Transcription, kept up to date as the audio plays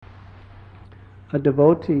A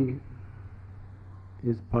devotee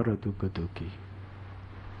is para dukha dukhi.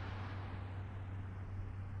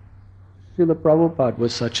 Srila Prabhupada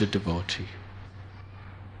was such a devotee.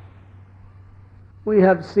 We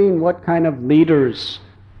have seen what kind of leaders,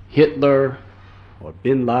 Hitler or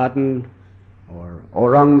Bin Laden or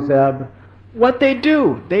Aurangzeb, what they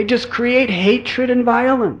do. They just create hatred and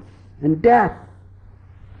violence and death.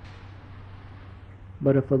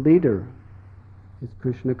 But if a leader is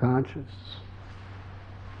Krishna conscious,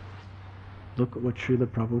 look at what Srila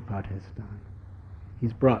Prabhupada has done.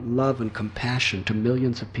 He's brought love and compassion to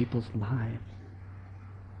millions of people's lives.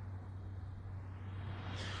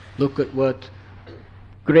 Look at what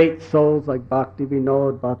great souls like Bhakti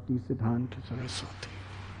Vinod, Bhakti Siddhanta Saraswati,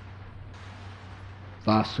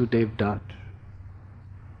 Vasudev Dutt.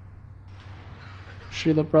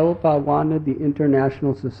 Srila Prabhupada wanted the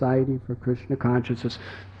International Society for Krishna Consciousness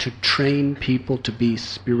to train people to be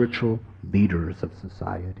spiritual leaders of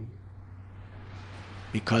society,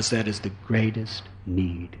 because that is the greatest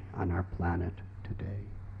need on our planet today.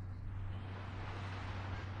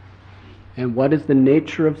 And what is the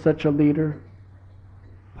nature of such a leader?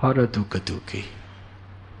 Para dukha dukhi.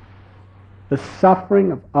 The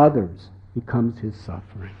suffering of others becomes his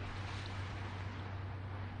suffering.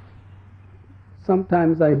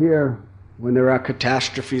 Sometimes I hear, when there are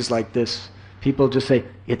catastrophes like this, people just say,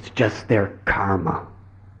 it's just their karma.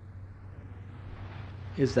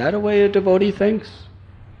 Is that a way a devotee thinks?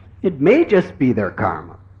 It may just be their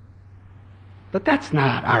karma. But that's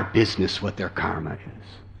not our business what their karma is.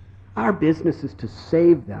 Our business is to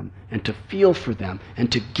save them and to feel for them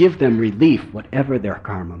and to give them relief, whatever their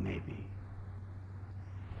karma may be.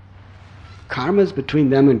 Karma is between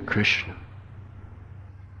them and Krishna.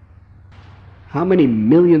 How many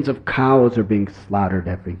millions of cows are being slaughtered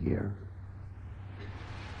every year?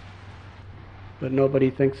 But nobody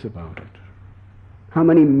thinks about it. How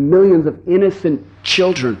many millions of innocent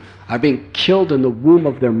children are being killed in the womb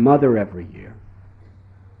of their mother every year?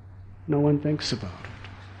 No one thinks about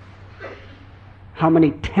it. How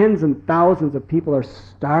many tens and thousands of people are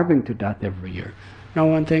starving to death every year? No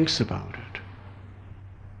one thinks about it.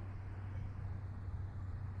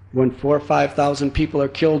 When 4,000 or 5,000 people are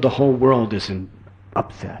killed, the whole world is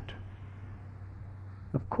upset.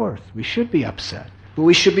 Of course, we should be upset. But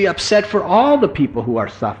we should be upset for all the people who are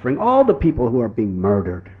suffering, all the people who are being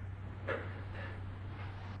murdered.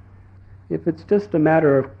 If it's just a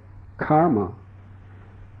matter of karma,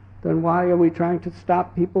 then why are we trying to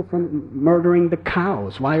stop people from murdering the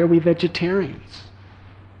cows? Why are we vegetarians?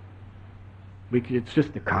 It's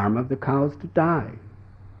just the karma of the cows to die.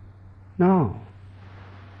 No.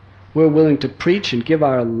 We're willing to preach and give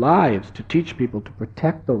our lives to teach people to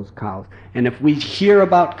protect those cows. And if we hear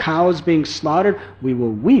about cows being slaughtered, we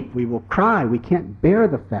will weep, we will cry. We can't bear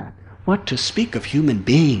the fact. What to speak of human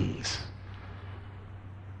beings?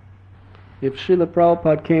 If Srila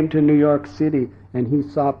Prabhupada came to New York City and he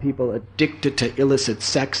saw people addicted to illicit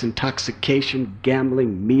sex, intoxication,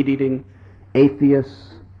 gambling, meat eating,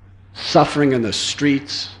 atheists, suffering in the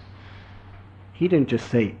streets, he didn't just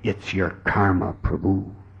say, it's your karma, Prabhu.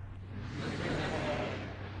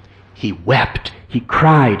 He wept, he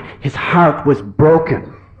cried, his heart was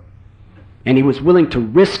broken, and he was willing to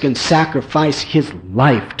risk and sacrifice his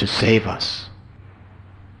life to save us.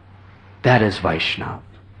 That is Vaishnava.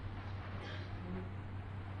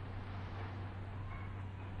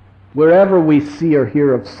 Wherever we see or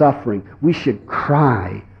hear of suffering, we should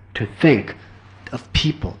cry to think of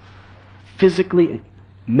people physically,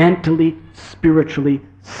 mentally, spiritually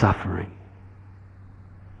suffering.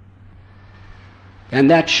 And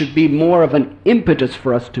that should be more of an impetus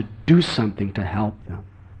for us to do something to help them.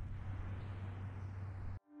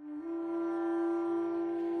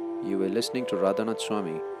 You were listening to Radhanath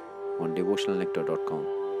Swami on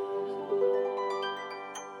devotionalnectar.com.